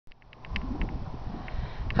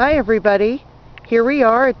Hi everybody, here we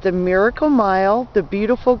are at the Miracle Mile, the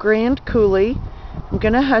beautiful Grand Coulee. I'm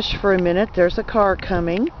going to hush for a minute, there's a car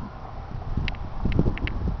coming.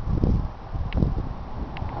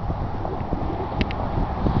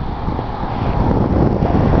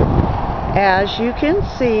 As you can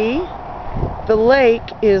see, the lake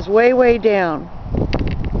is way down.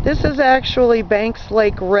 This is actually Banks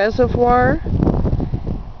Lake Reservoir,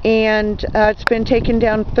 and it's been taken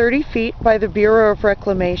down 30 feet by the Bureau of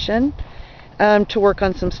Reclamation to work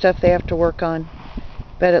on some stuff they have to work on.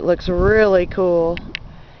 But it looks really cool.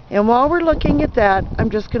 And while we're looking at that, I'm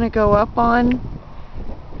just going to go up on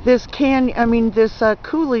this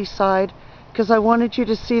coulee side, because I wanted you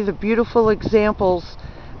to see the beautiful examples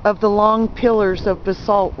of the long pillars of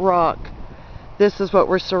basalt rock. This is what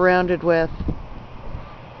we're surrounded with.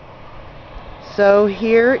 So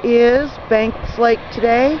here is Banks Lake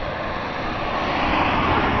today.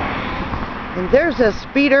 And there's a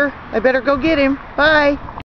speeder. I better go get him. Bye.